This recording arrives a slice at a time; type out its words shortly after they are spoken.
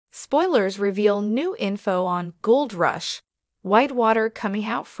Spoilers reveal new info on Gold Rush. Whitewater coming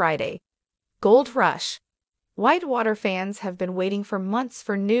out Friday. Gold Rush. Whitewater fans have been waiting for months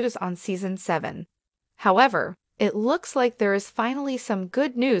for news on Season 7. However, it looks like there is finally some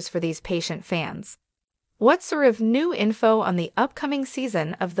good news for these patient fans. What sort of new info on the upcoming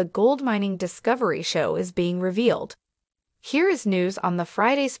season of the gold mining discovery show is being revealed? Here is news on the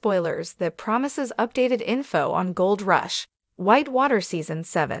Friday spoilers that promises updated info on Gold Rush, Whitewater Season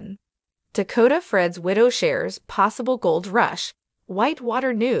 7. Dakota Fred's widow shares possible Gold Rush,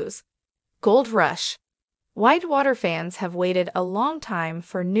 Whitewater news. Gold Rush. Whitewater fans have waited a long time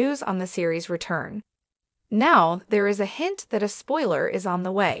for news on the series' return. Now, there is a hint that a spoiler is on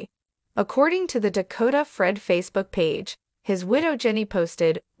the way. According to the Dakota Fred Facebook page, his widow Jenny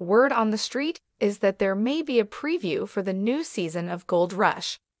posted, "Word on the street is that there may be a preview for the new season of Gold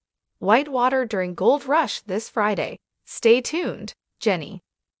Rush. Whitewater during Gold Rush this Friday. Stay tuned, Jenny."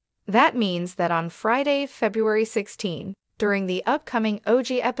 That means that on Friday, February 16, during the upcoming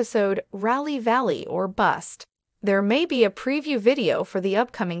OG episode Rally Valley or Bust, there may be a preview video for the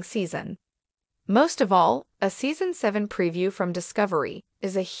upcoming season. Most of all, a Season 7 preview from Discovery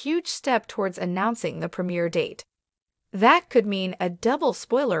is a huge step towards announcing the premiere date. That could mean a double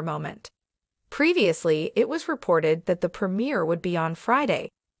spoiler moment. Previously, it was reported that the premiere would be on Friday.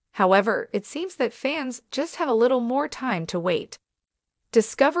 However, it seems that fans just have a little more time to wait.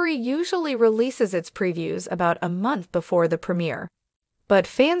 Discovery usually releases its previews about a month before the premiere, but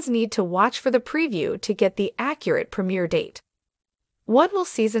fans need to watch for the preview to get the accurate premiere date. What will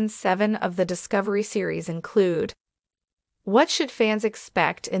Season 7 of the Discovery series include? What should fans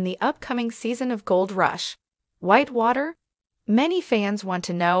expect in the upcoming season of Gold Rush, Whitewater? Many fans want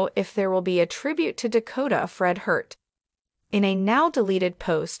to know if there will be a tribute to Dakota Fred Hurt. In a now-deleted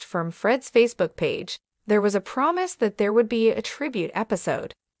post from Fred's Facebook page, there was a promise that there would be a tribute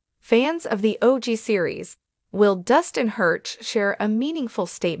episode. Fans of the OG series, will Dustin Hurt share a meaningful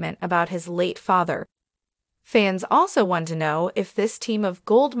statement about his late father? Fans also want to know if this team of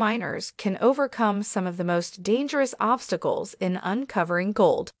gold miners can overcome some of the most dangerous obstacles in uncovering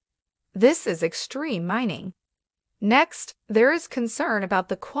gold. This is extreme mining. Next, there is concern about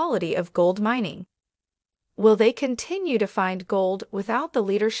the quality of gold mining. Will they continue to find gold without the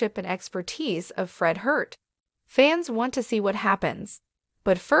leadership and expertise of Fred Hurt? Fans want to see what happens.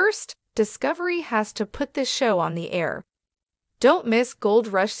 But first, Discovery has to put this show on the air. Don't miss Gold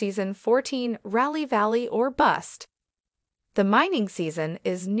Rush Season 14 Rally Valley or Bust. The mining season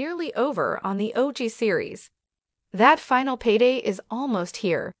is nearly over on the OG series. That final payday is almost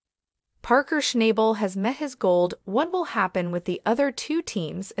here. Parker Schnabel has met his gold. What will happen with the other two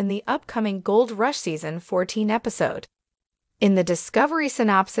teams in the upcoming Gold Rush Season 14 episode? In the Discovery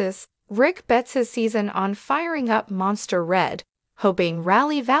synopsis, Rick bets his season on firing up Monster Red, hoping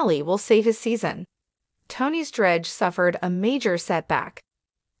Rally Valley will save his season. Tony's dredge suffered a major setback.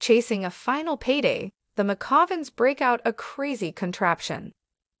 Chasing a final payday, the McCovens break out a crazy contraption.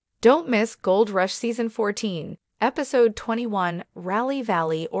 Don't miss Gold Rush Season 14. Episode 21, Rally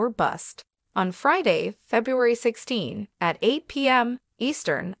Valley or Bust, on Friday, February 16 at 8 p.m.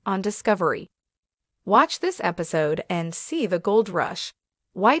 Eastern on Discovery. Watch this episode and see the Gold Rush,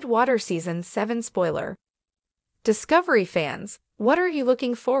 Whitewater Season 7 spoiler. Discovery fans, what are you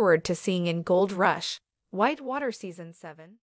looking forward to seeing in Gold Rush, Whitewater Season 7?